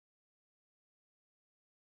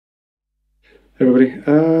Hey everybody,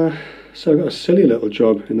 so I've got a silly little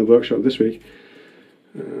job in the workshop this week.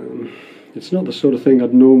 It's not the sort of thing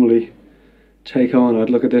I'd normally take on. I'd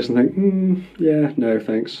look at this and think, yeah, no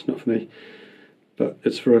thanks, not for me. But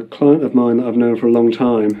it's for a client of mine that I've known for a long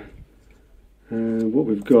time. And what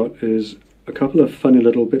we've got is a couple of funny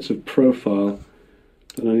little bits of profile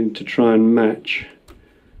that I need to try and match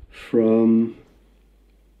from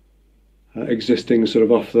existing sort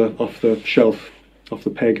of off the shelf, off the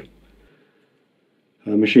peg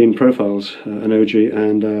machine profiles, an OG,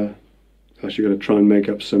 and I've actually got to try and make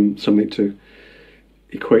up something to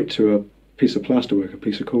equate to a piece of plasterwork, a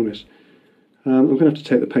piece of cornice. I'm going to have to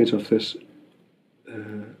take the paint off this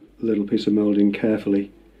little piece of moulding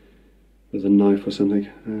carefully with a knife or something.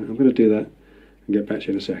 I'm going to do that and get back to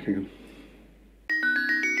you in a second.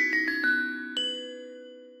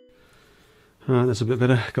 That's a bit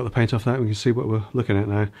better. Got the paint off that. We can see what we're looking at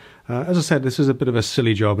now. As I said, this is a bit of a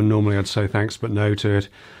silly job, and normally I'd say thanks but no to it.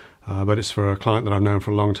 But it's for a client that I've known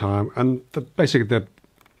for a long time, and basically,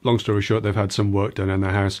 long story short, they've had some work done in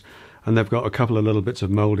their house, and they've got a couple of little bits of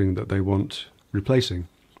moulding that they want replacing.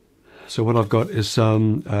 So what I've got is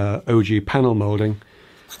some OG panel moulding,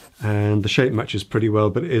 and the shape matches pretty well,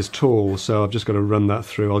 but it is tall, so I've just got to run that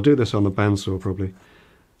through. I'll do this on the bandsaw probably.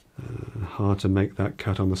 Hard to make that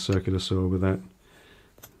cut on the circular saw without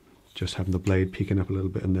just having the blade peeking up a little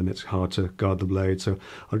bit, and then it's hard to guard the blade. So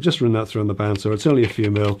I'll just run that through on the bandsaw. It's only a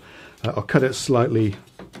few mil. I'll cut it slightly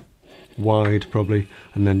wide probably,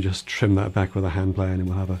 and then just trim that back with a hand plane, and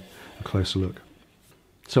we'll have a closer look.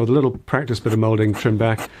 So with a little practice bit of moulding trimmed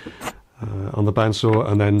back on the bandsaw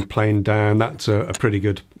and then planed down, that's a pretty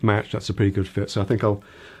good match. That's a pretty good fit. So I think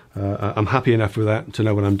I'm happy enough with that to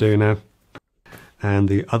know what I'm doing now. And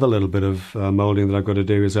the other little bit of moulding that I've got to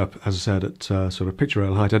do is up, as I said, at sort of picture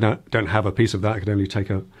rail height. I don't have a piece of that. I could only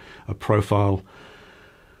take a profile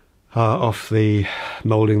off the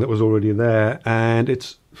moulding that was already there, and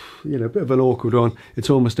it's a bit of an awkward one.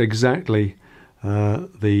 It's almost exactly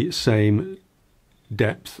the same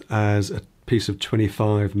depth as a piece of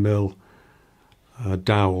 25 mil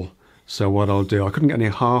dowel. So what I'll do, I couldn't get any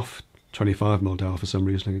half 25 mil dowel for some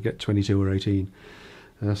reason. I could get 22 or 18.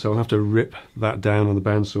 So I'll have to rip that down on the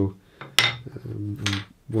bandsaw. And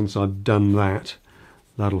once I've done that,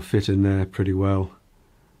 that'll fit in there pretty well.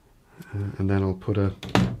 And then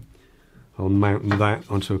I'll mount that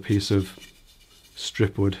onto a piece of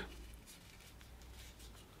strip wood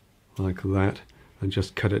like that, and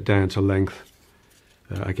just cut it down to length.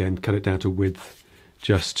 Again, cut it down to width,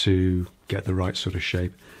 just to get the right sort of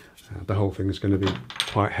shape. The whole thing is going to be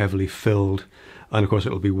quite heavily filled, and of course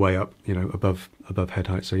it'll be way up, above head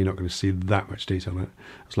height, so you're not going to see that much detail on it.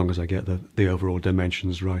 As long as I get the overall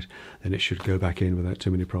dimensions right, then it should go back in without too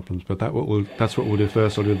many problems. But that's what we'll do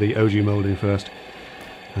first. I'll do the OG moulding first,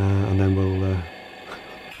 and then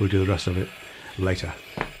we'll do the rest of it later.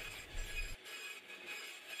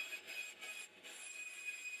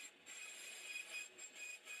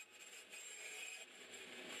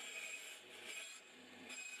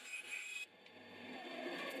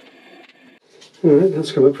 Alright,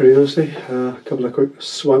 that's come up pretty nicely. A couple of quick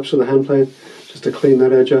swipes with the hand plane just to clean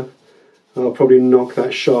that edge up. I'll probably knock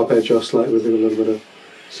that sharp edge off slightly with a little bit of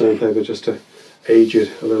sandpaper just to age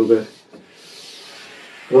it a little bit.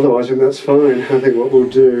 But otherwise I think that's fine. I think what we'll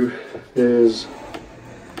do is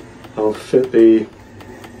I'll fit the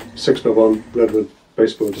 6x1 redwood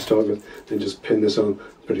baseboard to start with, and just pin this on.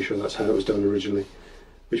 I'm pretty sure that's how it was done originally,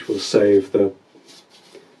 which will save the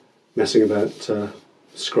messing about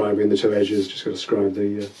scribing the two edges. Just got to scribe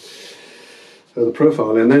the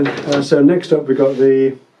profile in then. So next up we got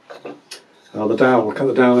the dowel. We'll cut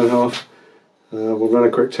the dowel in half. We'll run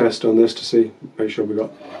a quick test on this to make sure we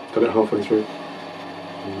got it halfway through.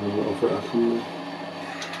 And we'll offer it up and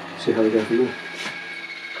see how we go from there.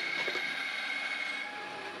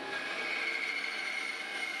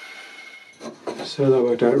 So that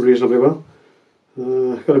worked out reasonably well.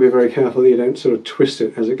 Got to be very careful that you don't sort of twist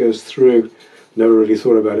it as it goes through. Never really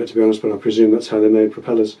thought about it, to be honest, but I presume that's how they made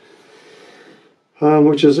propellers.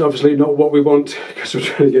 Which is obviously not what we want, because we're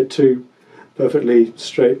trying to get two perfectly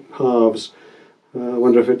straight halves. I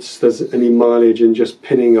wonder if there's any mileage in just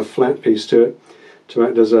pinning a flat piece to it to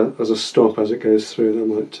act as a stop as it goes through.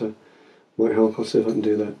 That might help. I'll see if I can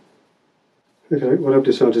do that. Okay, what I've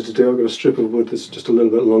decided to do, I've got a strip of wood that's just a little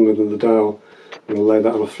bit longer than the dowel. I'm going to lay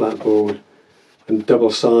that on a flat board and double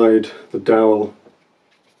side the dowel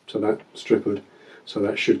to that strip wood, so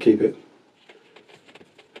that should keep it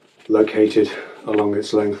located along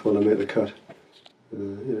its length while I make the cut.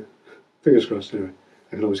 Fingers crossed. Anyway,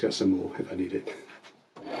 I can always get some more if I need it.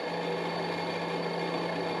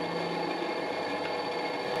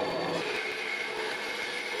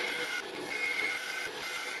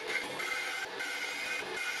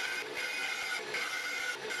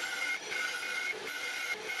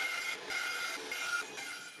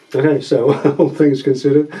 Okay, so all things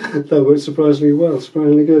considered, that worked surprisingly well,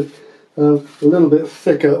 surprisingly good. A little bit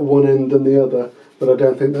thicker at one end than the other, but I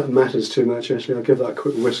don't think that matters too much actually. I'll give that a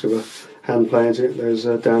quick whisk of a hand play and get those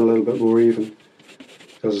down a little bit more even.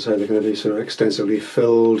 As I say, they're going to be sort of extensively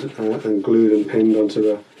filled and glued and pinned onto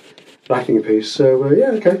the backing piece. So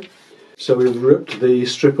yeah, okay. So we've ripped the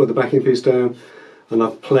strip of the backing piece down and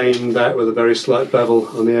I've planed that with a very slight bevel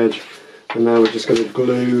on the edge. And now we're just going to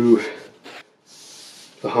glue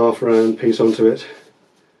the half round piece onto it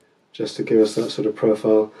just to give us that sort of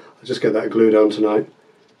profile. I'll just get that glued on tonight,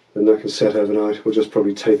 then that can set overnight. We'll just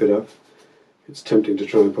probably tape it up. It's tempting to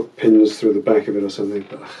try and put pins through the back of it or something,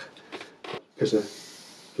 but there's a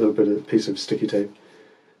little bit of a piece of sticky tape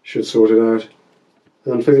should sort it out.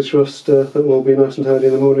 And fingers crossed that will be nice and tidy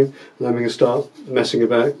in the morning, and then we can start messing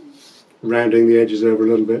about, rounding the edges over a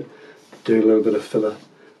little bit, doing a little bit of filler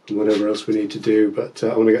and whatever else we need to do. But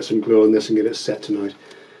I want to get some glue on this and get it set tonight.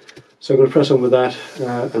 So I'm going to press on with that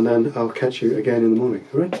and then I'll catch you again in the morning.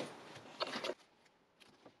 All right?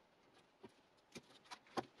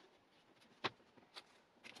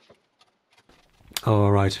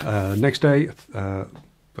 All right, next day, I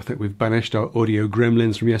think we've banished our audio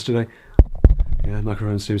gremlins from yesterday. Yeah, the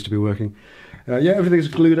microphone seems to be working. Yeah, everything's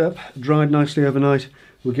glued up, dried nicely overnight.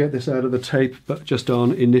 We'll get this out of the tape, but just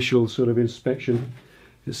on initial sort of inspection,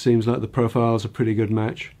 it seems like the profile's a pretty good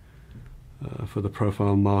match for the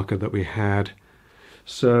profile marker that we had.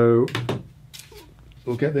 So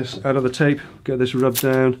we'll get this out of the tape, get this rubbed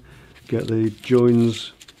down, get the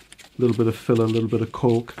joins, a little bit of filler, a little bit of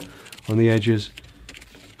caulk on the edges,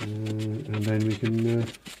 and then we can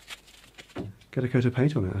get a coat of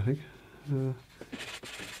paint on it, I think.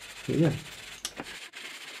 But yeah.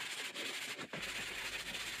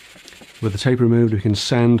 With the tape removed, we can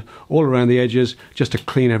sand all around the edges just to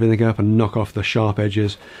clean everything up and knock off the sharp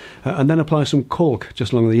edges, and then apply some caulk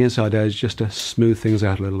just along the inside edge just to smooth things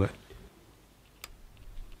out a little bit.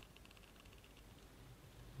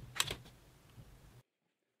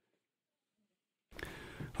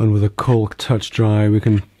 And with a caulk touch dry, we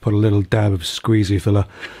can put a little dab of squeezy filler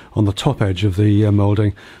on the top edge of the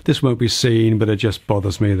moulding. This won't be seen, but it just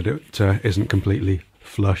bothers me that it isn't completely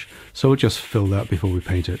flush, so we'll just fill that before we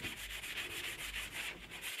paint it.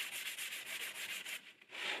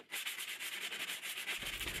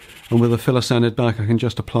 And with the filler sanded back, I can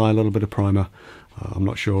just apply a little bit of primer. I'm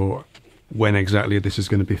not sure when exactly this is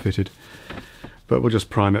going to be fitted, but we'll just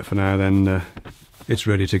prime it for now, then it's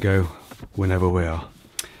ready to go whenever we are.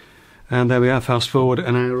 And there we are, fast forward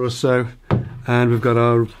an hour or so, and we've got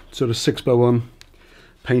our sort of 6x1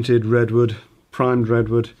 painted redwood, primed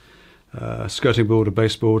redwood, skirting board, a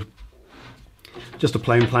baseboard, just a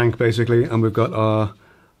plain plank basically, and we've got our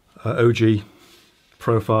OG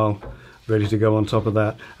profile ready to go on top of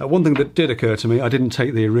that. One thing that did occur to me, I didn't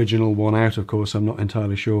take the original one out, of course. I'm not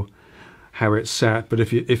entirely sure how it sat, but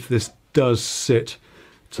if this does sit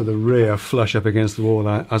to the rear flush up against the wall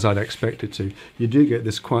as I'd expect it to, you do get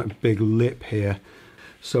this quite big lip here.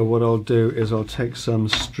 So what I'll do is I'll take some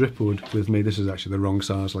strip wood with me. This is actually the wrong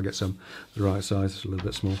size. I'll get some the right size. It's a little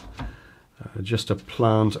bit small, just to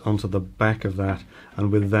plant onto the back of that, and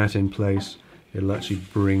with that in place it'll actually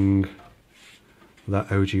bring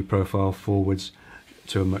that OG profile forwards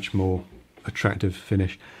to a much more attractive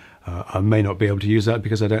finish. I may not be able to use that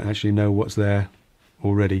because I don't actually know what's there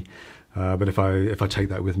already, but if I take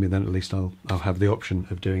that with me, then at least I'll have the option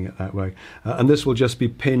of doing it that way. And this will just be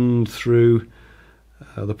pinned through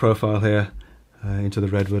the profile here into the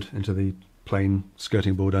redwood, into the plain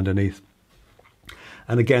skirting board underneath.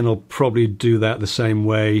 And again, I'll probably do that the same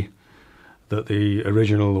way that the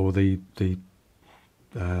original, or the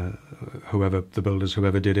whoever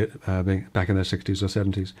did it back in the 60s or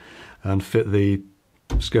 70s, and fit the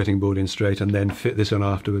skirting board in straight and then fit this on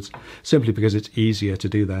afterwards, simply because it's easier to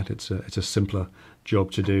do that. It's a simpler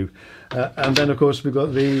job to do. And then of course we've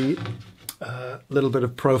got the little bit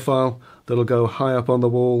of profile that'll go high up on the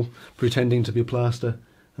wall, pretending to be plaster,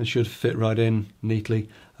 and should fit right in neatly.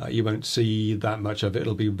 You won't see that much of it.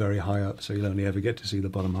 It'll be very high up, so you'll only ever get to see the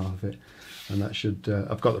bottom half of it. And that should,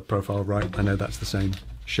 I've got the profile right, I know that's the same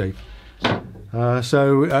shape.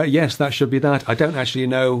 So yes, that should be that. I don't actually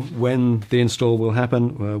know when the install will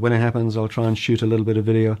happen. When it happens, I'll try and shoot a little bit of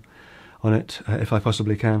video on it if I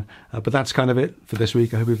possibly can. But that's kind of it for this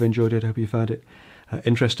week. I hope you've enjoyed it. I hope you found it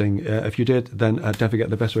interesting. If you did, then don't forget,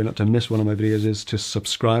 the best way not to miss one of my videos is to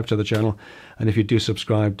subscribe to the channel. And if you do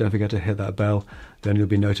subscribe, don't forget to hit that bell, then you'll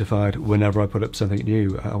be notified whenever I put up something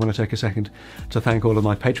new. I want to take a second to thank all of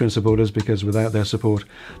my Patreon supporters, because without their support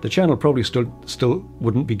the channel probably still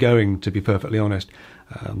wouldn't be going, to be perfectly honest.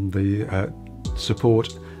 The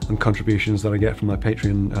support and contributions that I get from my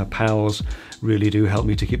Patreon pals really do help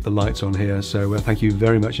me to keep the lights on here. So thank you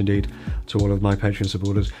very much indeed to all of my Patreon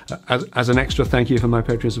supporters. As an extra thank you for my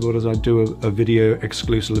Patreon supporters, I do a video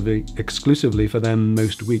exclusively for them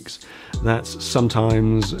most weeks. That's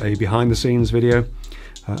sometimes a behind the scenes video,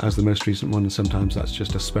 as the most recent one, and sometimes that's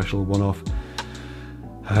just a special one-off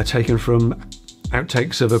taken from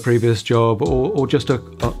outtakes of a previous job, or just a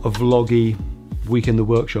vloggy week in the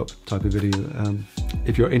workshop type of video.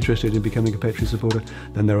 If you're interested in becoming a Patreon supporter,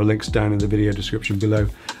 then there are links down in the video description below.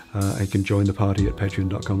 You can join the party at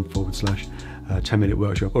patreon.com/10-minute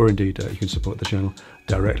workshop, or indeed you can support the channel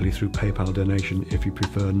directly through PayPal donation if you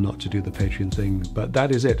prefer not to do the Patreon thing. But that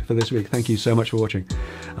is it for this week. Thank you so much for watching,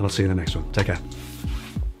 and I'll see you in the next one. Take care.